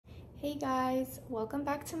Hey guys, welcome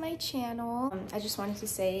back to my channel. I just wanted to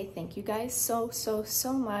say thank you guys so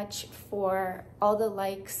much for all the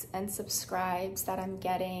likes and subscribes that I'm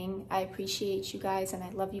getting. I appreciate you guys and I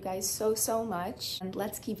love you guys so much, and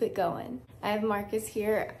let's keep it going. I have Marcus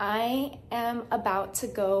here. I am about to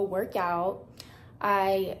go work out.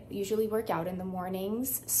 I usually work out in the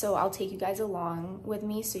mornings, so I'll take you guys along with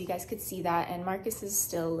me so you guys could see that. And Marcus is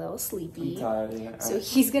still a little sleepy. I'm tired, yeah. So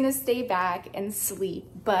he's gonna stay back and sleep,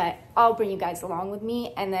 but I'll bring you guys along with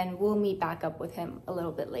me and then we'll meet back up with him a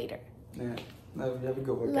little bit later. Yeah, love you. Have a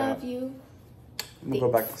good workout. Love you. I'm gonna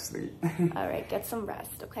go back to sleep. All right, get some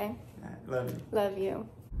rest, okay? Love you. Love you.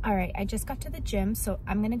 All right, I just got to the gym, so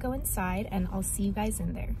I'm gonna go inside and I'll see you guys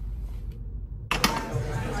in there.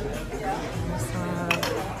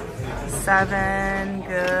 7,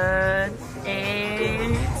 good,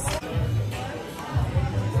 8.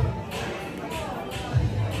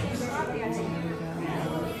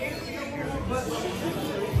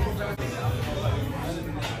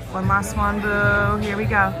 One last one, boo. Here we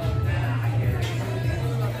go.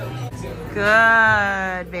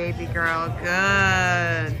 Good, baby girl,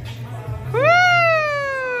 good. Woo!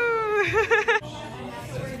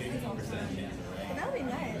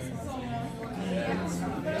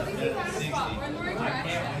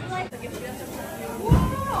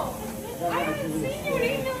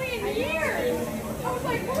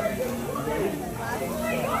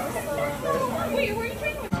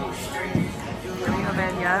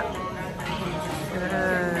 Yep.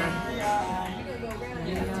 Good.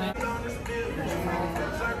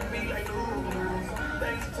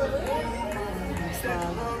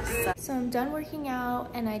 So I'm done working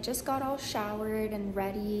out and I just got all showered and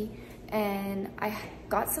ready, and I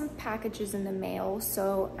got some packages in the mail,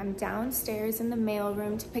 so I'm downstairs in the mail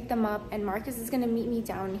room to pick them up, and Marcus is gonna meet me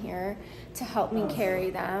down here to help me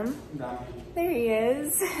carry them. There he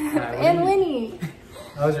is. And Winnie.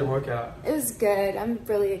 How was your workout? It was good. I'm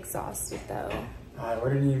really exhausted though. Alright,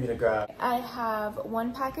 what do you need me to grab? I have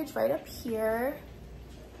one package right up here.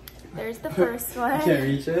 There's the first one. You can't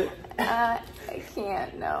reach it? I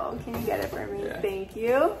can't, no. Can you get it for me? Yeah. Thank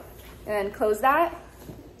you. And then close that.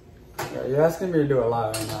 Yeah, you're asking me to do a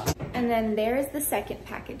lot right now. And then there's the second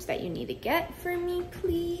package that you need to get for me,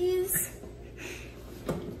 please.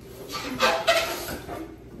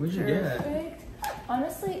 What'd you get? Perfect.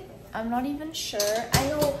 Honestly, I'm not even sure. I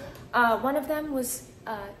know one of them was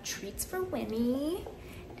treats for Winnie,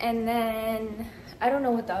 and then I don't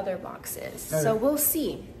know what the other box is. Okay. So we'll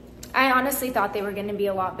see. I honestly thought they were going to be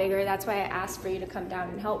a lot bigger. That's why I asked for you to come down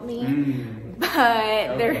and help me.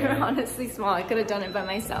 But they're honestly small. I could have done it by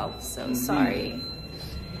myself, so sorry.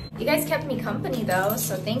 You guys kept me company though,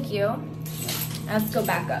 so thank you. Let's go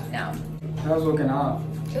back up now. How was working out?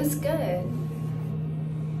 It was good.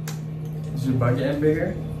 Is your butt getting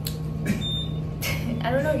bigger? I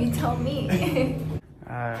don't know, you tell me.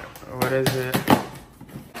 What is it?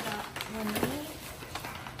 Winnie,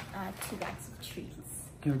 2 bags of treats.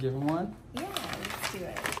 Can we give him one? Yeah, let's do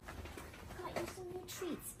it. Got you some new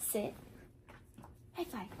treats. Sit. High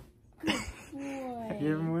five. Good boy.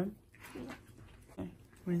 Give him one? Okay.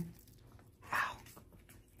 Win. Ow.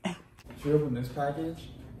 Should we open this package?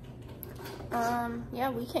 Yeah,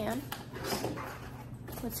 we can.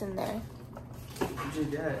 What's in there? What'd you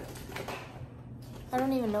get? I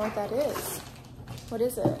don't even know what that is. What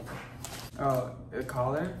is it? Oh, a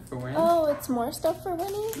collar for Win? Oh, it's more stuff for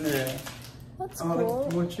Winnie? Yeah. That's Oh, cool.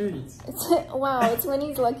 like more treats. Wow, it's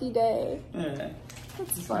Winnie's lucky day. Yeah. That's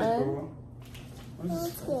That's fun. pretty cool. Oh,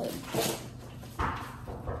 that's good.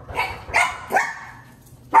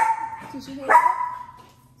 Did you hear that?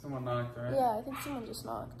 Someone knocked, right? Yeah, I think someone just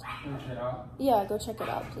knocked. Can we check it out? Yeah, go check it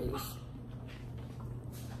out, please.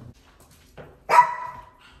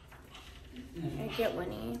 I get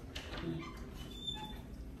Winnie.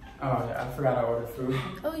 Oh, yeah, I forgot I ordered food.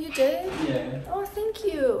 Oh, you did? Yeah. Oh, thank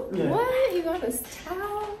you. Yeah. What? You got us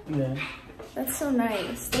towel? Yeah. That's so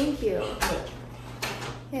nice. Thank you.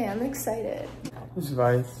 Hey, I'm excited. This is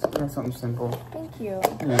rice. That's something simple. Thank you.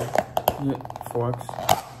 Yeah. Forks.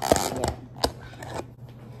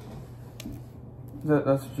 Yeah.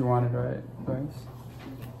 That's what you wanted, right? Rice?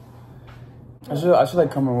 I should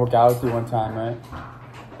like come and work out with you one time, right?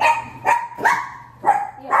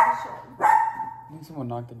 Yeah, you should. I think someone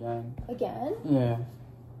knocked again. Again? Yeah.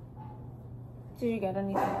 Did you get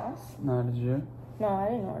anything else? No, did you? No, I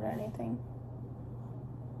didn't order anything.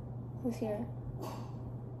 Who's here?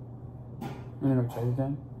 You gonna go check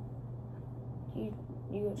again? You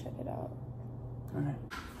go check it out. Okay.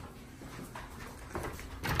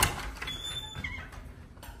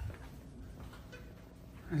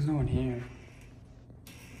 There's no one here.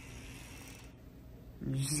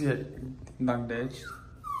 You just get dunk ditched?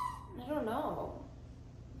 I don't know.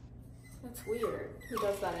 That's weird. Who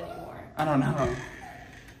does that anymore? I don't know.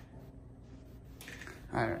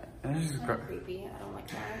 Alright, let's just go. Creepy. I don't like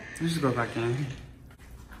that. Let's just go back in.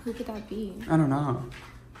 Who could that be? I don't know.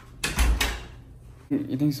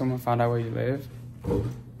 You think someone found out where you live?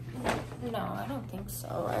 No, I don't think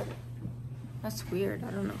so. That's weird.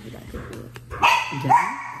 I don't know who that could be. Again?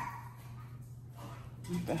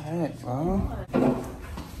 What the heck, bro?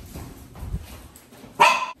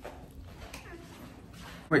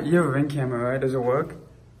 Wait, you have a Ring camera, right? Does it work?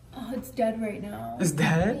 Oh, it's dead right now. It's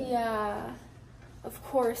dead? Yeah. Of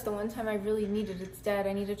course, the one time I really need it, it's dead.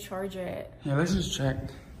 I need to charge it. Yeah, let's just check.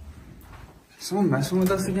 Someone messing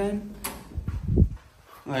with us again?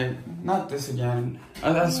 Like, not this again.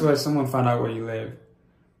 I swear someone found out where you live.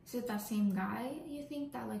 Is it that same guy, you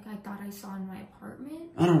think, that like I thought I saw in my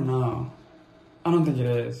apartment? I don't know. I don't think it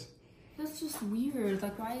is. That's just weird.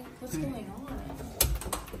 Like, why? What's going on?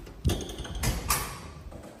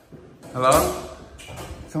 Hello?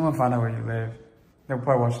 Someone found out where you live. They're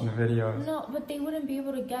probably watching the videos. No, but they wouldn't be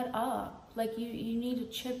able to get up. Like, you need a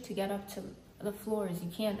chip to get up to the floors. You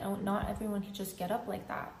can't, not everyone can just get up like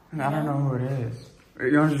that. I don't know who it is.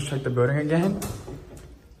 You want to just check the building again?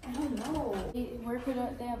 I don't know. Where could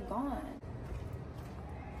they have gone?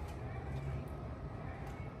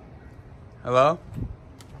 Hello?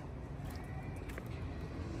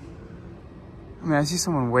 I mean, I see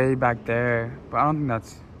someone way back there, but I don't think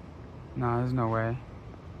that's... No, there's no way.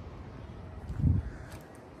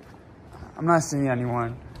 I'm not seeing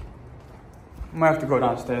anyone. I might have to go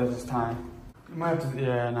downstairs this time. You might have to...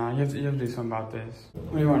 Yeah, no, you have to do something about this.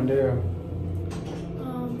 What do you want to do?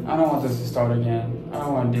 I don't want this to start again. I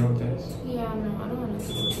don't want to deal with this. Yeah, no, I don't want to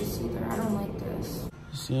deal with this either. I don't like this.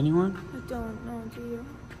 You see anyone? I don't know, do you?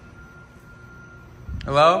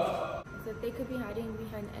 Hello? That they could be hiding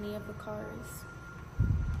behind any of the cars.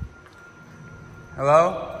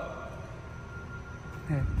 Hello?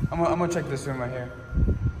 Hey, I'm gonna check this room right here.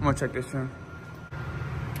 I'm gonna check this room.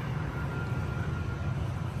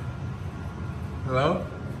 Hello?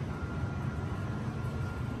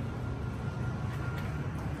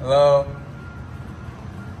 Hello?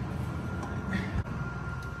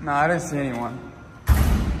 No, I didn't see anyone.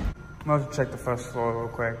 I'm gonna have to check the first floor real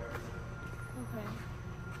quick. Okay.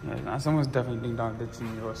 Yeah, nah, someone's definitely ding dong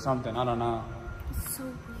ditching you or something. I don't know. It's so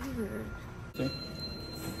weird. Okay.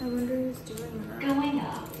 I wonder who's doing that. Going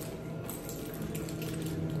up.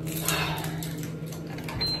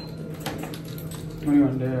 What do you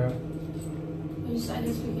want to do? I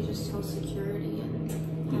guess we could just tell security and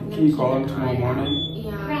have them Can you call keep them an tomorrow eye out. morning?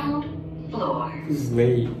 Yeah. Ground floor. This is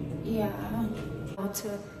late. Yeah.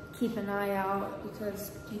 To keep an eye out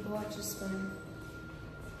because people have just been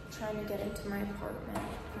trying to get into my apartment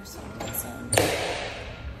for some reason.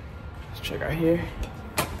 Let's check out here.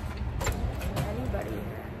 Anybody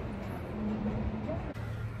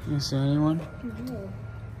You see anyone? here? No.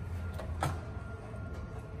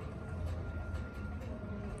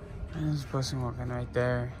 There's a person walking right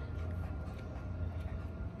there.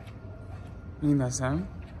 You think that's him?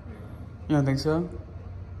 You don't think so?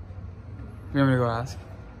 You want me to go ask?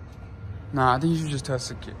 Nah, I think you should just tell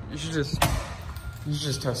You should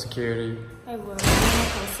just tell security. I will. I'm gonna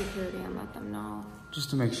call security and let them know. Just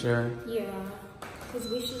to make sure. Yeah. Because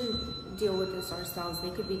we shouldn't deal with this ourselves.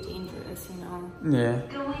 They could be dangerous, you know? Yeah.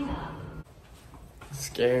 Going up. It's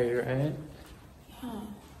scary, right? Yeah.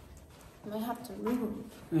 I might have to move.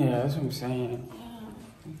 Yeah, that's what I'm saying.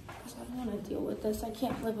 Yeah. Because I don't want to deal with this. I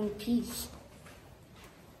can't live in peace.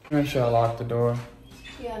 Make sure I lock the door.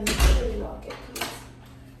 Yeah, make sure you lock it, please.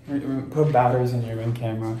 Put batteries in your Ring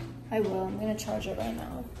camera. I will. I'm going to charge it right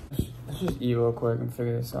now. Let's just eat real quick and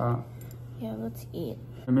figure this out. Yeah, let's eat.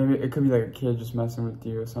 Or maybe it could be like a kid just messing with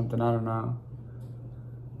you or something. I don't know.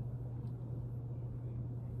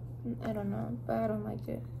 I don't know, but I don't like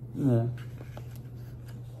it. Yeah.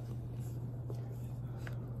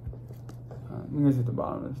 I'm gonna get to the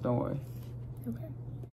bottom of this, don't worry. Okay.